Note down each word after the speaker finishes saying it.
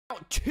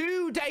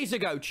2 days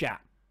ago,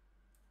 chat,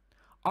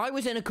 I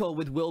was in a call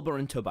with Wilbur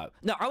and Tubbo.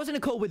 No, I was in a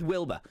call with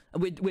Wilbur,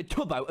 with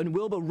Tubbo, and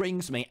Wilbur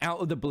rings me out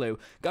of the blue,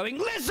 going,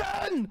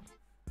 listen!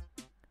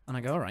 And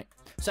I go, all right.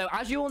 So,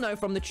 as you all know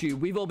from the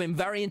tube, we've all been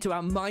very into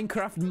our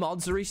Minecraft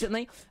mods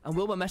recently, and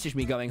Wilbur messaged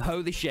me going,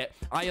 holy shit,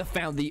 I have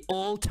found the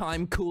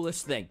all-time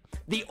coolest thing.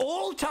 The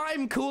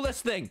all-time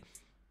coolest thing!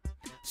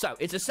 So,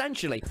 it's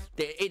essentially,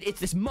 it's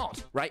this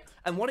mod, right?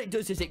 And what it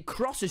does is it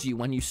crosses you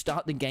when you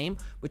start the game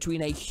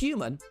between a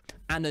human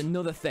and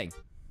another thing.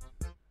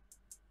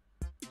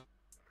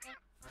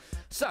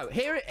 So,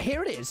 here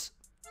it is.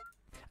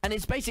 And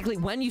it's basically,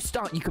 when you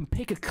start, you can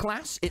pick a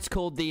class. It's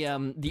called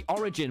the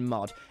Origin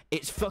mod.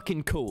 It's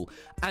fucking cool.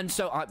 And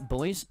so,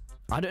 boys,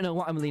 I don't know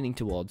what I'm leaning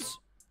towards.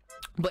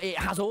 But it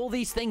has all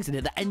these things in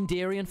it. The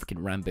Enderian, fucking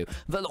Ranboo.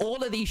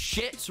 All of these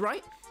shits,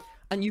 right?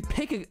 And you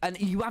pick and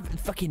you have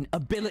fucking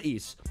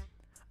abilities.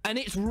 And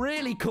it's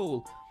really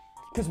cool.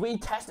 Because we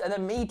tested, and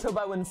then me,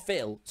 Tubbo, and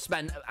Phil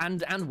spent,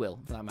 and Will,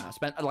 for that matter,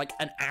 spent like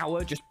an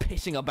hour just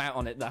pissing about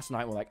on it last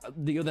night. We're like,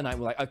 the other night,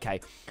 we're like,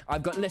 okay,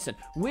 listen,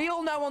 we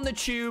all know on the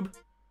tube,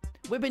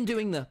 we've been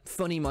doing the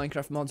funny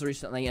Minecraft mods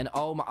recently, and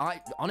oh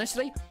my,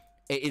 honestly,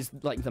 it is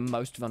like the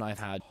most fun I've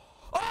had.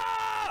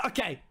 Oh!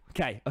 Okay,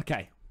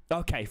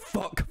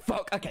 fuck,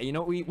 okay, you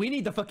know, we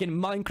need the fucking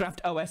Minecraft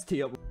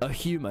OST up. A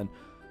human.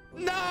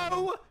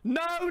 No,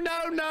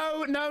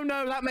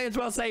 that may as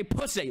well say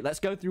pussy. Let's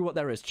go through what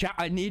there is. Chat,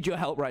 I need your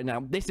help right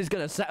now. This is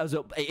going to set us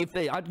up.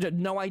 I have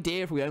no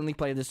idea if we only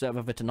play the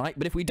server for tonight,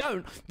 but if we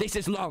don't, this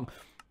is long.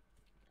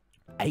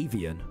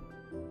 Avian.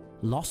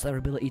 Lost their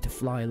ability to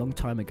fly a long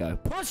time ago.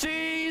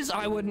 Pussies!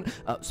 I wouldn't...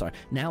 Oh, sorry.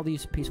 Now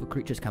these peaceful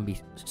creatures can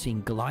be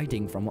seen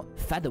gliding from what?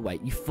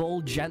 Featherweight. You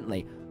fall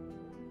gently.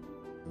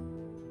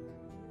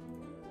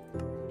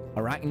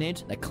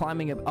 Arachnid. They're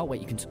climbing up... Oh,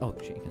 wait, you can... Oh,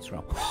 shit, you can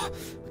scroll.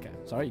 Okay,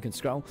 sorry, you can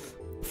scroll.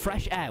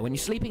 Fresh air. When you're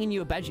sleeping in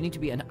your bed, you need to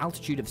be at an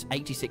altitude of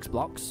 86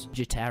 blocks.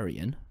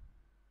 Vegetarian.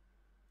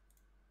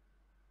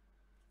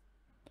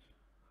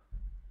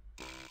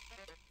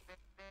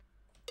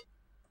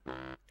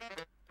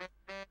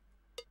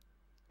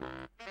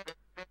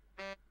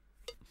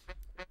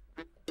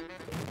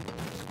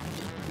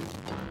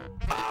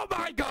 Oh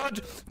my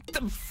god!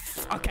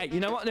 Okay, you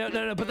know what?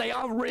 No, but they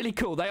are really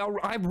cool. They are.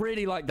 I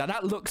really like that.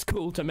 That looks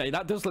cool to me.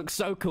 That does look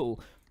so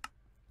cool.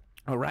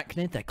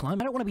 Arachnid, they're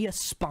climbing. I don't want to be a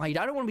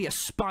spider. I don't want to be a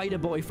spider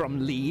boy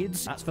from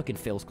Leeds. That's fucking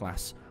Phil's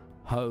class.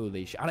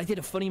 Holy shit. And I did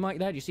a funny mic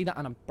there. Do you see that?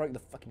 And I broke the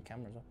fucking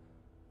camera as well.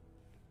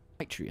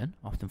 Patreon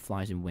often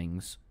flies in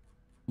wings.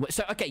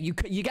 So, okay, you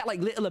get,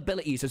 like, little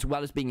abilities as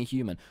well as being a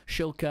human.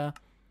 Shulker.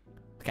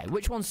 Okay,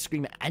 which one's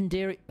screaming?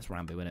 Enderi. That's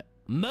Ranboo, innit?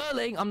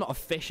 Merling. I'm not a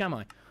fish, am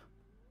I?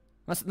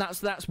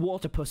 That's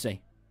water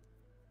pussy.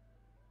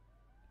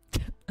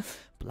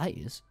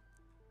 Blaze.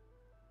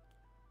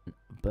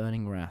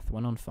 Burning wrath.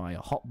 When on fire.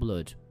 Hot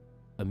blood.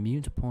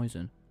 Immune to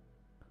poison.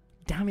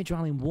 Damage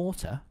while in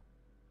water.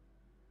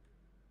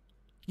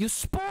 You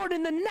spawn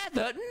in the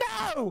nether?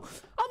 No!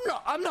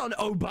 I'm not an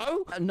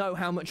oboe. I know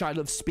how much I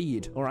love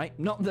speed, alright?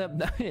 Not that.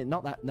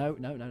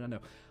 No.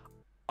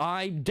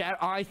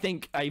 I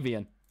think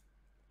avian.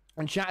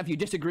 And chat, if you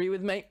disagree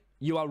with me,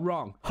 you are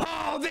wrong.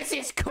 Oh, this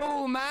is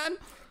cool, man!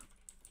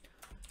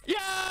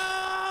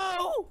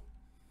 Yo!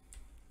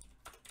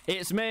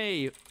 It's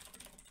me.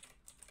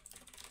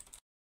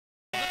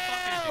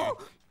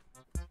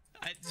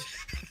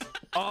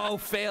 Oh,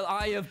 Phil,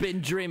 I have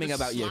been dreaming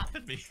about you.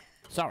 Me.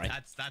 Sorry.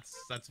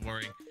 That's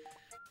worrying.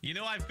 You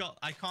know, I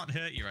can't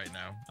hurt you right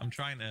now. I'm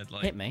trying to,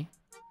 like... Hit me?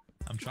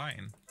 I'm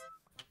trying.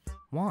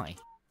 Why?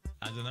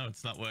 I don't know,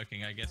 it's not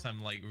working. I guess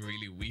I'm, like,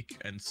 really weak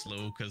and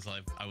slow because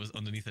I was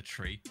underneath a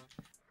tree.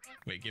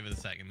 Wait, give it a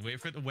second. Wait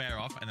for it to wear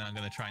off, and then I'm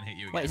going to try and hit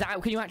you again.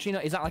 Wait, can you actually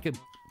not... Is that like a...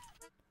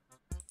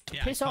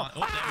 Yeah, piss off.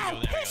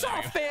 Oh, piss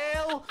off,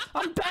 Phil!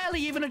 I'm barely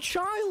even a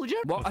child.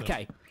 What?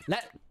 Okay,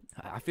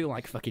 I feel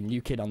like fucking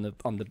new kid on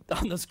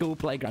the school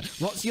playground.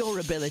 What's your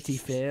ability,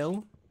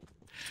 Phil?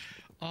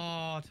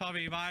 Oh,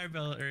 Tommy, my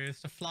ability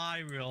is to fly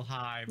real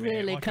high. Man.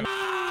 Really? What the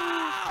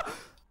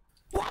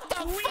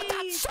fuck?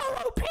 That's so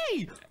OP!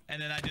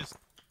 And then I just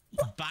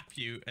bap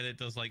you, and it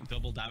does like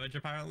double damage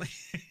apparently.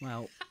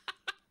 Well,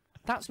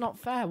 that's not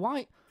fair.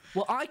 Why?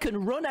 Well, I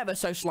can run ever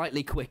so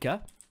slightly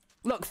quicker.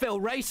 Look, Phil,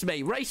 race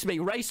me, race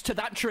to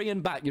that tree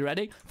and back. You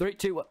ready? 3,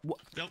 2, 1. What?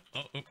 Nope.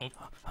 Oh.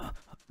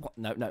 What?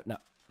 No.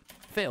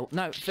 Phil,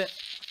 no, Phil.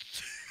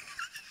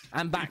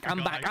 I'm back,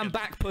 I'm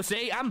back,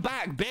 pussy. I'm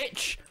back,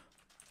 bitch.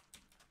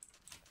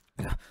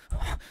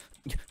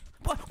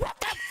 What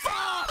the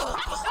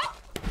fuck?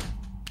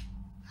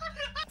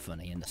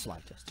 Funny in the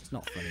slightest. It's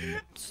not funny in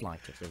the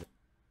slightest, is it?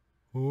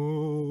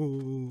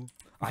 Oh,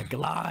 I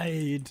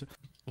glide.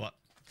 What?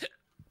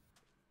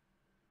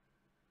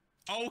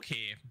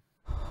 Okay.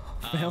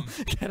 Phil,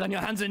 get on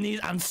your hands and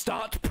knees and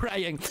start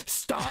praying.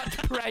 Start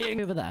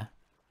praying over there.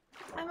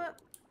 I'm up.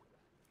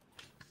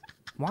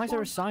 Why is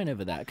there a sign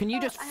over there? Can you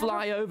just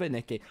fly over,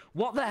 Nikki?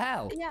 What the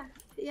hell? Yeah,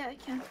 I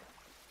can.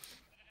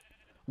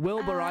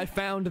 Wilbur, I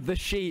found the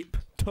sheep.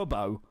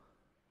 Tubbo.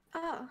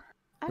 Oh,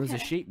 okay. There's a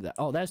sheep there.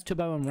 Oh, there's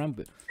Tubbo and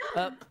Ranboo.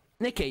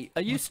 Nikki,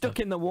 are you stuck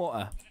in the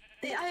water?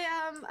 I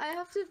am. I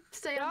have to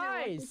stay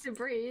underwater to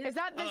breathe. Is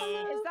that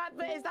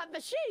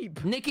the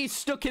sheep? Nikki's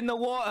stuck in the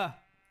water.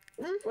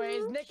 Wait,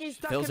 is Nikki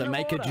stuck in Philza, the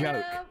make a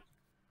water?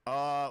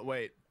 joke.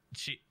 Wait.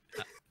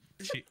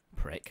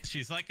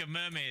 She's like a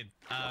mermaid.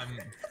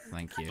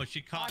 Thank you. But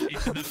she can't. You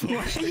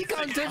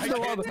can't touch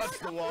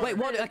the water. Wait,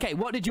 what? Okay,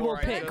 what did you all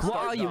pick? What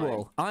are you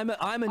all? I'm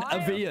an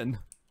avian.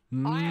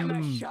 I am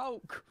a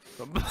shark.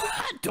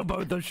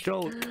 Tubbo the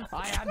shark.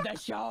 I am the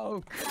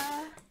shark.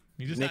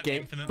 You just Nikki.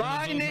 have infinite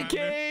Bye, levels,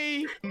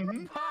 Nikki.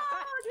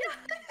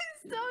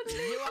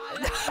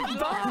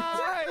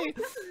 Bye.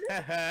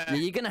 Yeah,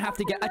 you're gonna have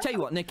to get. I tell you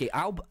what, Nikki.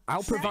 I'll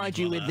provide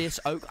you with this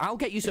oak. I'll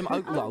get you some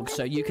oak logs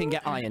so you can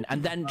get iron,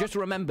 and then just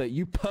remember,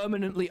 you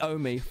permanently owe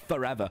me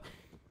forever.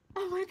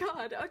 Oh my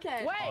god.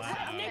 Okay. Wait,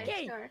 Wow.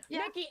 Nikki. Sure.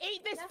 Yeah. Nikki,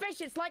 eat this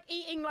fish. It's like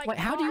eating like. Wait,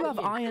 how do you have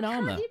iron I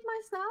armor? can't eat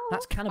myself.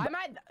 That's cannibal. I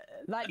might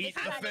like. Eat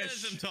this the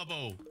is fish,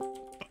 Tubbo.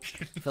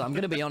 Phil, I'm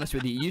gonna be honest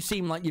with you. You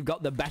seem like you've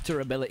got the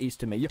better abilities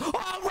to me.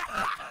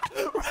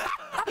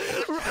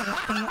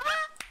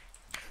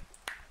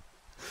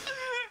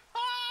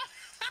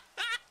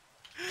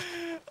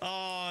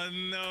 Oh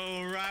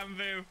no,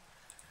 Ranboo.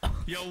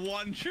 Your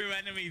one true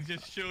enemy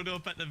just showed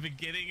up at the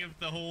beginning of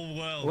the whole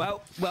world.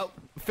 Well,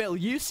 Phil,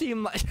 you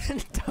seem like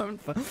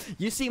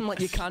you seem like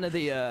you're kind of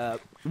the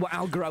what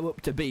I'll grow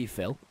up to be,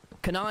 Phil.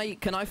 Can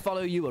I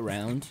follow you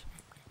around?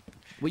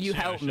 Will you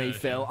help me,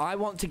 Phil? I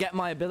want to get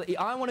my ability.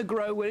 I want to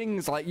grow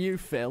wings like you,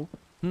 Phil.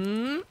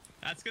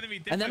 That's gonna be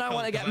difficult. And then I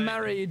want to get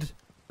married.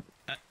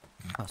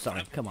 Oh,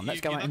 sorry. Come on,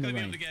 let's go out in the rain.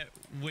 You're not gonna be able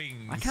to get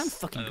wings. I can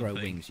fucking grow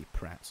wings, you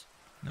prats.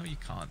 No, you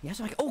can't.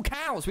 Yes, oh,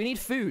 cows! We need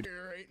food.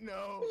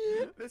 No,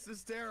 this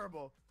is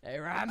terrible. Hey,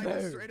 I just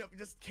Ranboo. straight up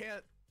just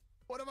can't.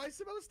 What am I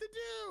supposed to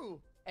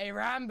do? Hey,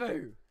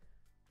 Ranboo.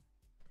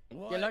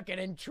 What? You're looking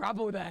in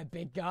trouble there,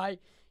 big guy.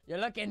 You're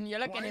looking Why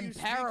are in you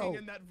peril. speaking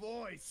in that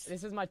voice?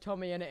 This is my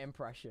TommyInnit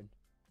impression.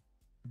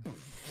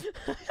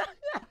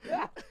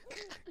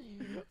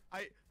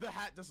 The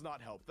hat does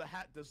not help. The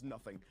hat does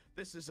nothing.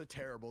 This is a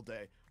terrible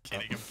day. I'm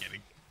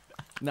kidding.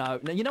 No,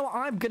 you know what?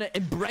 I'm gonna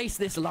embrace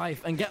this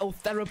life and get all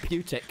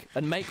therapeutic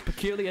and make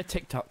peculiar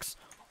TikToks.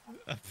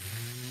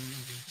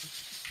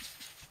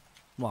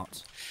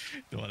 What?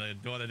 Do you want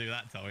to do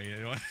that, Tommy?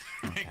 You want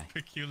to make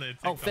peculiar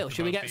Oh, TikToks Phil,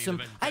 should we about get being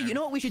some? a Hey, you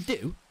know what we should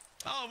do?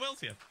 Oh, Will's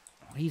here.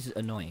 Oh, he's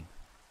annoying.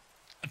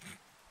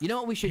 You know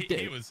what we should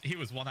do? He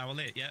was 1 hour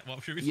late. Yeah.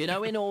 What should we? You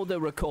know, in all the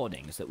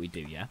recordings that we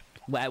do, yeah,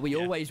 where we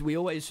always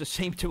just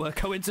seem to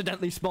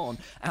coincidentally spawn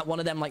at one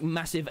of them like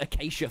massive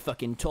acacia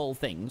fucking tall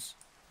things.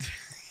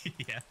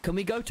 Yeah. Can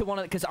we go to one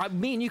of? Because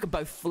me and you could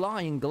both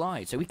fly and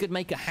glide, so we could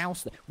make a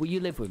house. Will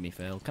you live with me,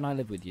 Phil? Can I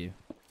live with you?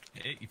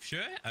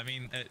 Sure. I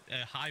mean,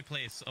 a high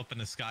place up in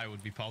the sky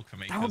would be pog for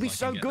me. That would be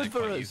so good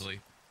for us. Easily.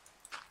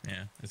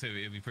 Yeah,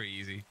 it'd be pretty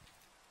easy.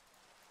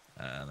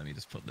 Let me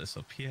just put this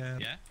up here.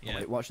 Yeah. Oh,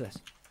 wait, watch this.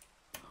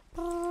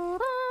 I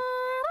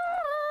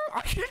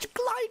just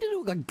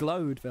glided. I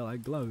glowed, Phil. I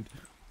glowed.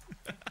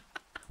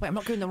 Wait, I'm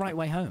not going the right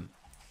way home.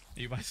 Are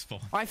you by spawn?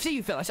 I see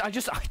you, Phil. I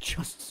just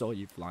saw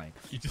you flying.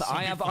 You just but saw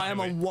I am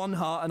away. on 1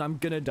 heart and I'm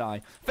gonna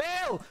die.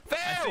 Phil!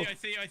 I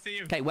see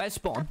you. Okay, where's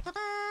spawn?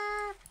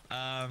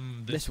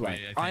 This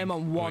way. I I am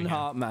on 1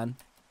 heart, man.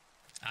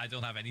 I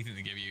don't have anything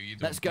to give you.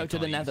 Let's go to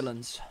the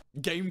Netherlands.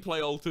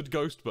 Gameplay altered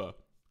ghost bar.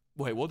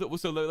 Wait, what?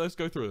 So let's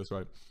go through this,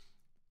 right?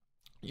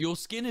 Your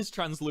skin is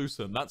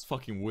translucent. That's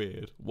fucking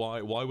weird.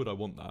 Why would I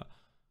want that?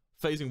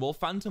 Phasing. While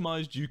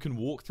phantomized, you can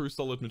walk through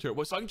solid material.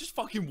 Wait, so I can just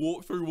fucking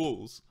walk through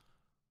walls.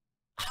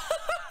 We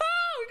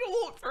can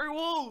walk through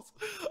walls.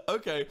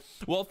 Okay.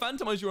 Well,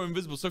 phantomized, you're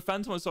invisible. So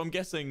phantomized. So I'm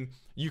guessing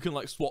you can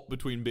like swap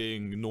between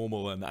being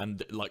normal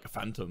and like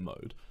phantom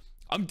mode.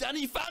 I'm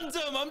Danny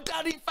Phantom. I'm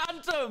Danny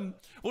Phantom.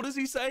 What does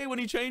he say when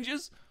he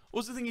changes?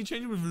 What's the thing he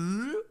changes with?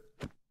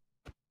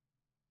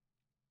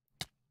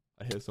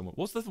 I hear someone.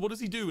 What does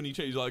he do when he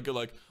changes? Like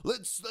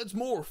let's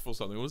morph or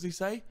something. What does he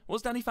say? What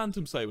does Danny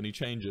Phantom say when he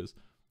changes?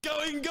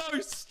 Going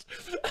ghost.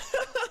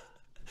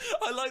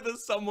 I like that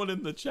someone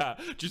in the chat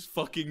just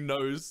fucking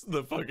knows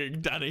the fucking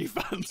Danny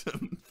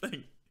Phantom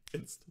thing.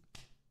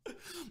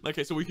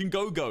 Okay, so we can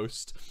go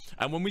ghost,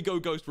 and when we go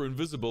ghost, we're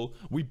invisible.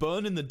 We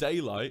burn in the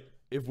daylight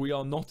if we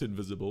are not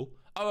invisible.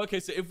 Oh, okay,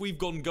 so if we've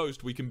gone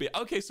ghost, we can be...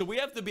 Okay, so we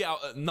have to be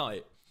out at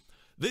night.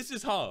 This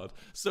is hard.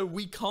 So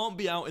we can't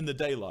be out in the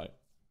daylight.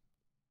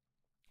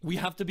 We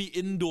have to be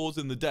indoors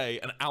in the day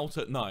and out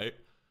at night.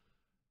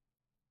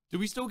 Do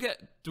we still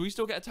get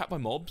attacked by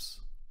mobs?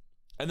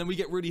 And then we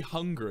get really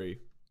hungry.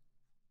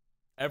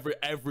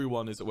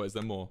 Everyone is... Where's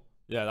there more?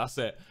 Yeah, that's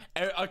it.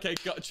 Okay,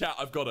 chat,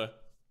 I've got her.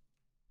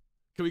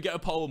 Can we get a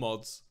poll,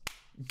 mods?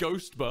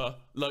 Ghost bar,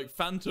 like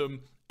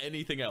phantom,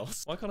 anything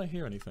else? Why can't I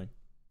hear anything?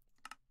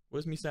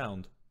 Where's me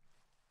sound?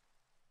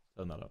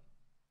 Turn that up.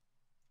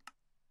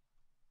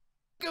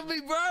 Look at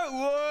me, bro!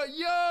 What?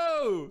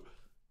 Yo!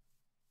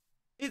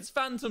 It's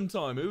phantom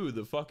time. Ooh,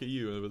 the fuck are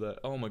you over there?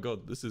 Oh my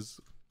god, this is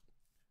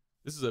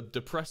a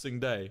depressing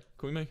day.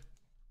 Can we make...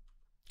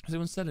 Has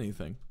anyone said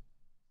anything?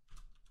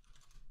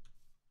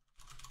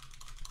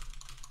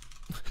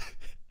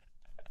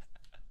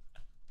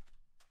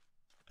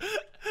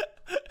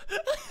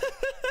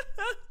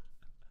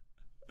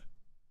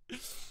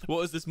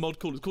 What is this mod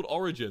called? It's called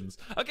Origins.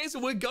 Okay, so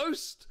we're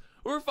Ghost.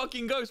 We're a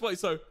fucking ghost. Wait,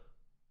 so...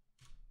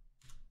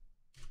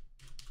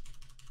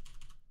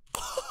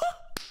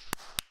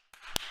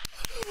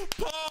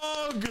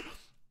 Pog!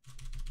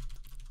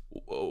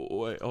 Whoa,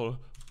 wait, hold on.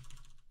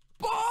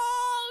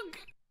 Pog!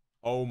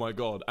 Oh my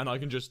god, and I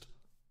can just...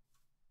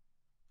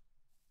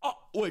 Oh,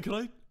 wait, can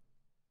I?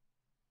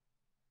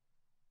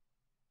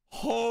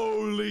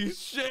 Holy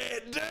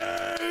shit,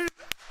 dude!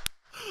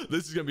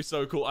 This is gonna be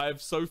so cool. I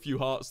have so few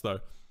hearts,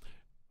 though.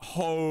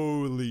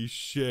 Holy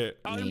shit.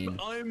 I'm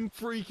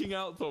freaking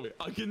out, Tommy.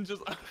 I can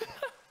just...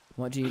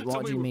 What do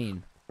you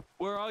mean?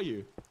 Where are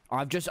you?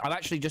 I've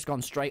actually just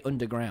gone straight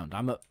underground.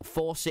 I'm at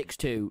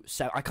 462,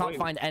 so I can't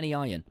find any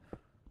iron.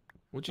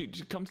 Would you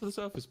just come to the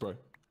surface, bro?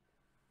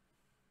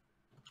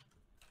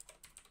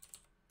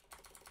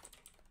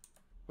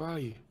 Where are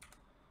you?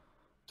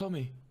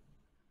 Tommy.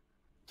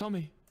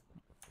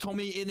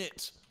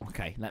 TommyInnit.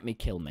 Okay, let me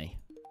kill me.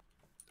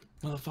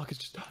 Motherfucker's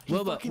just...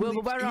 Wilbur,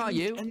 where are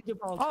you?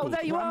 Oh,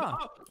 there you are.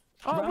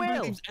 Oh,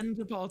 Will. Leaves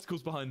ender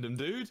particles behind him,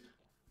 dude.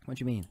 What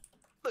do you mean?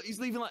 Look, he's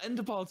leaving like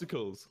ender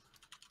particles.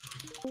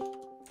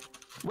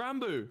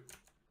 Ranboo.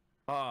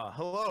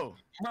 Hello.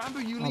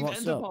 Ranboo, you leave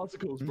ender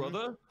particles,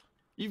 brother.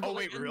 You've got,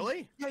 wait,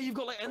 really? Yeah, you've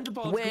got like ender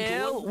particles.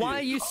 Will, why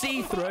are you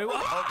see-through?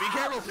 Oh, be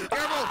careful, be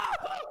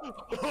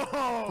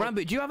careful.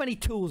 Ranboo, do you have any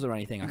tools or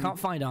anything? I can't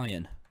find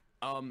iron.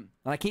 And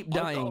I keep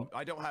dying.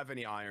 I don't have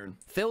any iron.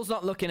 Phil's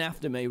not looking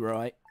after me,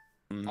 right?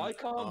 I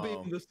can't be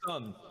in the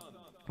sun.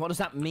 What does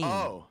that mean?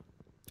 Oh.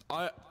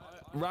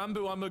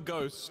 Ranboo, I'm a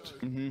ghost.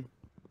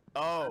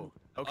 Oh,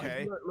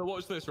 okay.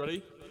 Watch this,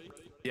 ready?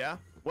 Yeah?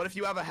 What if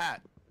you have a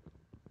hat?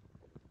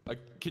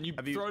 Can you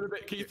throw it a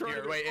bit? Can you throw it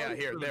a bit? Wait, yeah,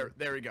 here.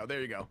 There we go, there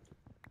you go.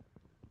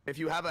 If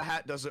you have a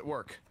hat, does it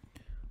work?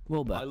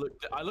 Wilbur.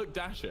 I look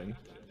dashing.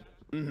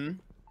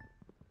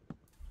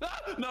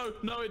 No,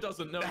 it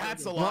doesn't. No, the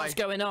hat's a lie. What's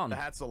going on? The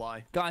hat's a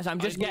lie. Guys, I'm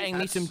just getting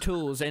me some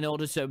tools in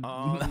order to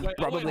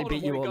probably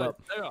beat you all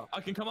up. There, I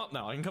can come up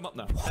now.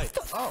 What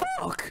the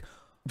fuck?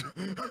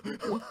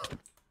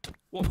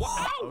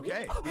 What?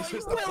 Okay.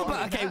 Wilbur,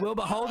 okay,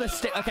 Wilbur, hold a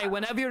stick. Okay,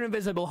 whenever you're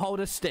invisible,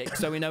 hold a stick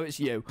so we know it's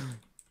you.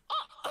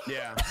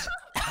 Yeah.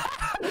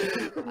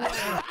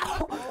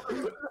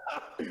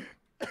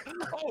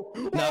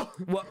 No.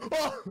 What?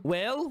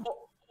 Will?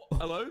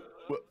 Hello?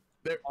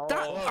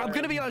 I'm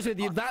gonna be honest with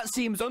you. That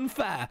seems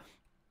unfair.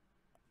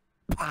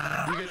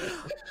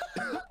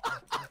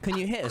 Can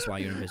you hit us while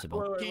you're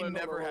invisible? He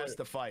never has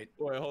to fight.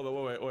 Wait, hold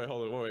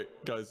on,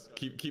 wait, guys,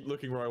 keep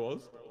looking where I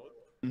was.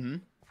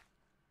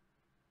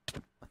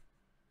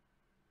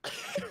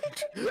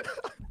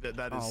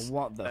 That is. Oh,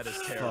 what the that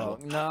is terrible.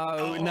 fuck?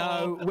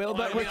 No,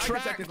 Wilbur,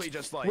 retract. Technically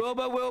just like.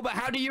 Wilbur,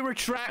 how do you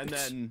retract? And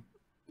then.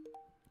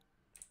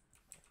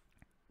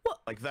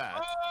 Like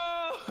that.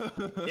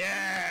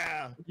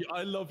 Yeah.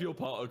 I love your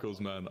particles,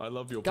 man. I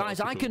love your guys,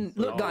 particles. I can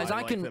look, guys.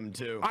 I can. Them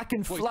too. I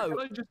can float.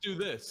 Wait, can I just do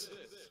this?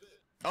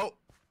 Oh.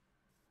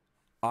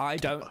 I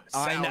don't.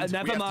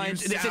 Never mind.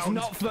 This is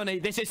not funny.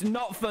 This is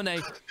not funny.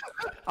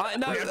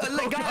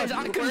 Guys,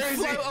 I can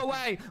float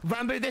away.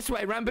 Ranboo, this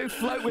way. Ranboo,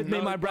 float with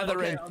me, my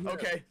brethren.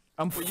 Okay.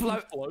 I'm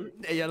float.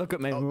 Yeah, look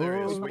at me. Oh, there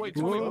he is. Wait,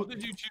 Tommy, what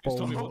did you choose,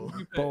 Tommy? What did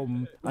you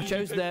pick? I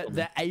chose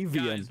the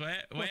avian. Guys,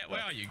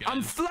 where are you guys?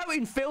 I'm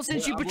floating, Phil,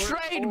 since you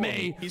betrayed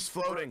me. He's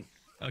floating.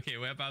 Okay,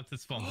 we're about to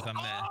spawn because I'm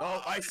there.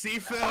 Oh, I see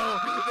Phil.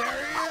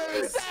 There he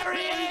is. There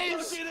he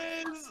is. It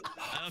is.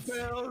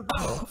 Phil,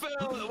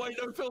 wait,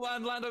 no, Phil,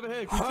 land over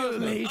here.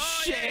 Holy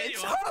shit.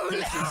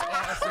 This is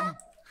awesome.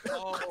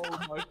 Oh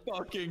my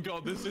fucking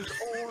god, this is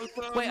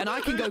awesome. Wait, and I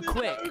can go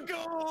quick.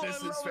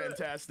 This is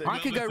fantastic. I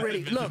can go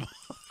really. Look.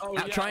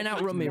 Try and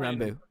outrun me,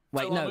 Ranboo.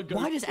 Wait, no.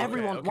 Why does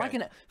everyone? Okay. Why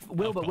can it?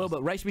 Wilbur,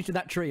 race me to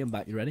that tree and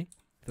back. You ready?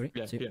 3,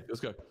 2. Yeah, let's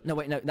go. No,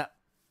 wait, no. That.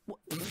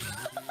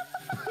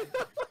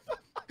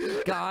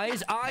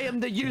 Guys, I am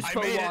the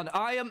useful one.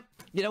 I am.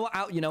 You know what?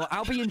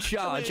 I'll be in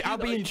charge. I'll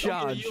be in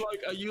charge.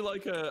 Are you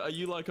like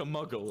a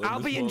muggle? I'll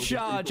be in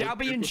charge. I'll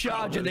be in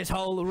charge of this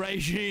whole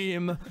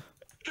regime.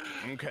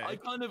 Okay.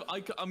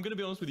 I'm gonna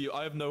be honest with you.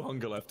 I have no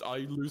hunger left. I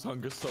lose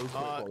hunger so quick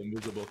while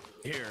invisible.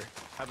 Here,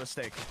 have a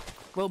steak.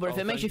 Wilbur, if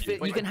it makes you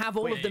feel, you can have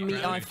all of the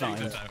meat I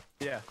find.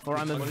 Yeah. Or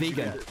I'm a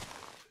vegan.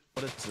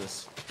 What is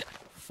this?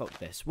 Fuck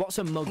this. What's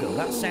a muggle?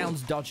 That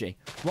sounds dodgy.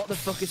 What the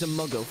fuck is a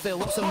muggle? Phil,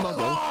 what's a muggle?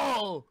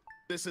 Oh!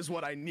 This is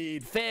what I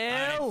need.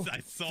 Phil!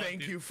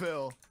 Thank you,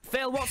 Phil.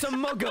 Phil, what's a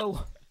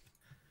muggle?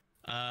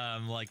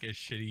 Like a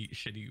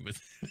shitty with.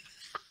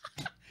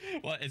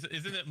 What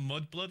isn't it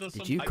Mudblood or something?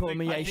 Did you call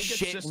me a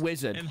shit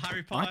wizard? In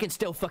Harry Potter? I can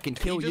still fucking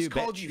kill you,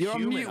 bitch. You're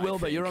on mute,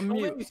 Wilbur. You're on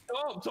mute.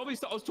 Tommy,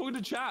 stop. I was talking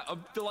to chat. I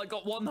feel like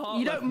got one heart.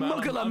 You don't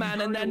muggle a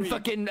man and then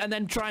weak. and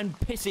then try and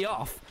piss you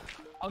off.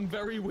 I'm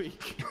very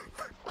weak.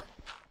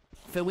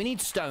 Phil, we need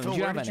stones. Phil, Do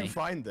you where have did any? you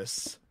find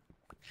this?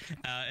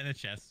 In a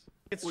chest.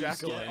 It's Well, you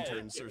scare-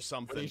 jack-o'-lanterns or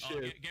something. Oh,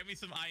 get me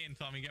some iron,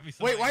 Tommy. Get me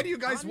some Wait, iron. why do you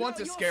guys I'm want not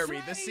to your scare me?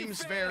 slave, This seems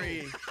Phil.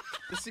 very...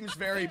 This seems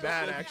very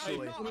bad,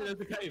 actually. Tommy, there's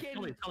a cave.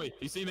 Tommy,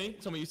 you see me?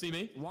 Tommy, you see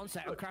me? One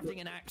sec, I'm crafting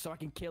an axe so I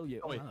can kill you.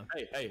 Tommy, Oh.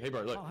 hey,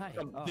 bro, look. Oh, hey.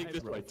 Come, Oh, dig hey,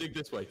 this bro. way, dig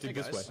this way, dig Hey,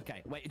 this way. guys.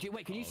 Okay,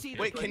 wait, can you see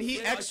Wait, this? can he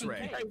Yeah, I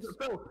X-ray?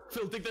 can.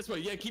 Phil, dig this way.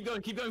 Yeah, keep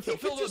going, Phil. Phil,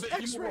 can look, just a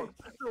few more X-ray.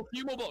 blocks. Phil,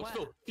 few more blocks,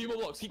 Phil. Few more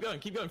blocks. Keep going,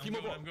 few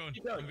more blocks. I'm going.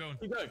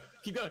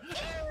 Keep going.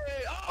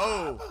 Hey,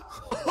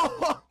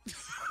 Oh.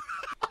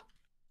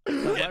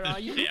 Where are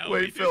you? Yeah,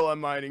 Wait, Phil, I'm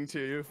mining to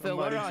you. Phil,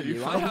 where are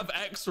you? I have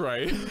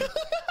X-ray.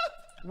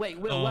 Wait,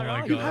 Will, Oh where my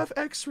are You you? God. have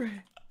X-ray.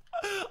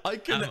 I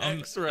can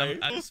X-ray.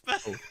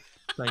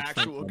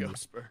 Actual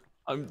Ghostper.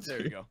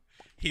 There you go.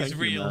 He's Thank you,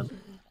 real. man.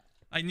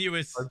 I knew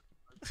it.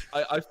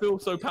 I feel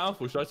so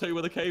powerful. Should I tell you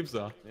where the caves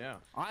are? Yeah.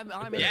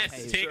 I'm in Yes, a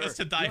cave. take us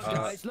to die Look,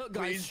 for. look,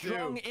 guys, please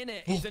strong do. in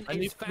it. I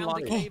need He's some found the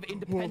light. cave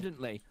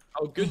independently.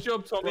 Oh, good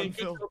job, Tommy. Run,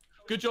 Phil.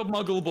 Good job,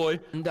 Muggle boy.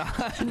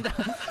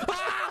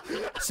 Ah!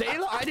 See,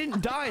 look, I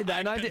didn't die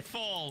then. I did.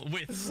 Fall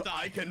with style.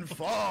 I can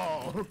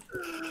fall.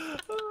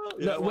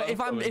 Yeah, Look, well, if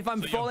I'm So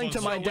you're falling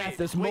to my buzzing. death,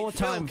 there's Wait, more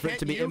Phil, time for it to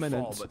can't be you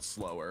imminent. Fall, but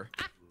slower.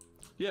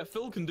 Yeah,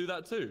 Phil can do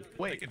that too.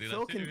 I Wait, can do Phil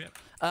that too, can.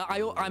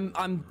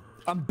 yeah.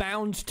 I'm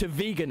bound to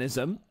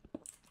veganism.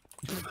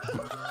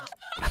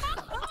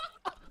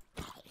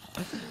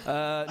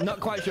 Not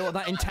quite sure what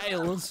that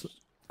entails,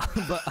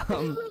 but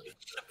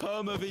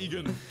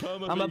Perma-vegan.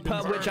 I'm a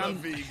perm, which I'm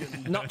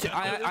vegan. not.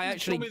 I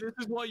actually. Tommy, this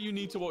is why you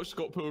need to watch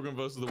Scott Pilgrim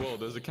vs. the World.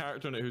 There's a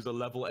character in it who's a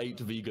level 8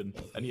 vegan,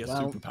 and he has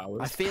Well,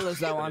 superpowers. I feel as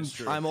though is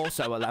true. I'm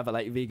also a level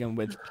 8 vegan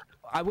with.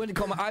 I wouldn't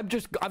call my. I've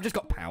just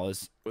got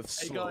powers. With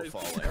Hey slow guys,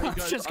 falling.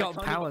 I've just got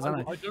powers,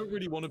 haven't I? I don't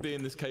really want to be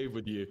in this cave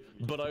with you,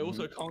 but I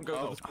also can't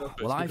go to the surface.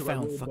 Well, I because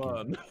found will fucking-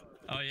 burn.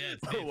 Oh yeah,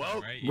 it's Oh, daytime,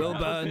 well. right? Will Yeah.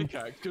 burn.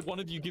 Pickaxe. Could one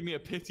of you give me a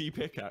pity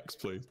pickaxe,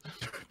 please?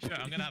 Sure,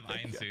 I'm gonna have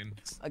iron soon.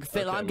 Like,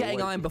 Phil, Okay, I'm we'll getting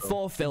wait iron for Phil.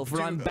 before Phil,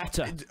 for I'm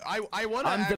better. I want to I'm the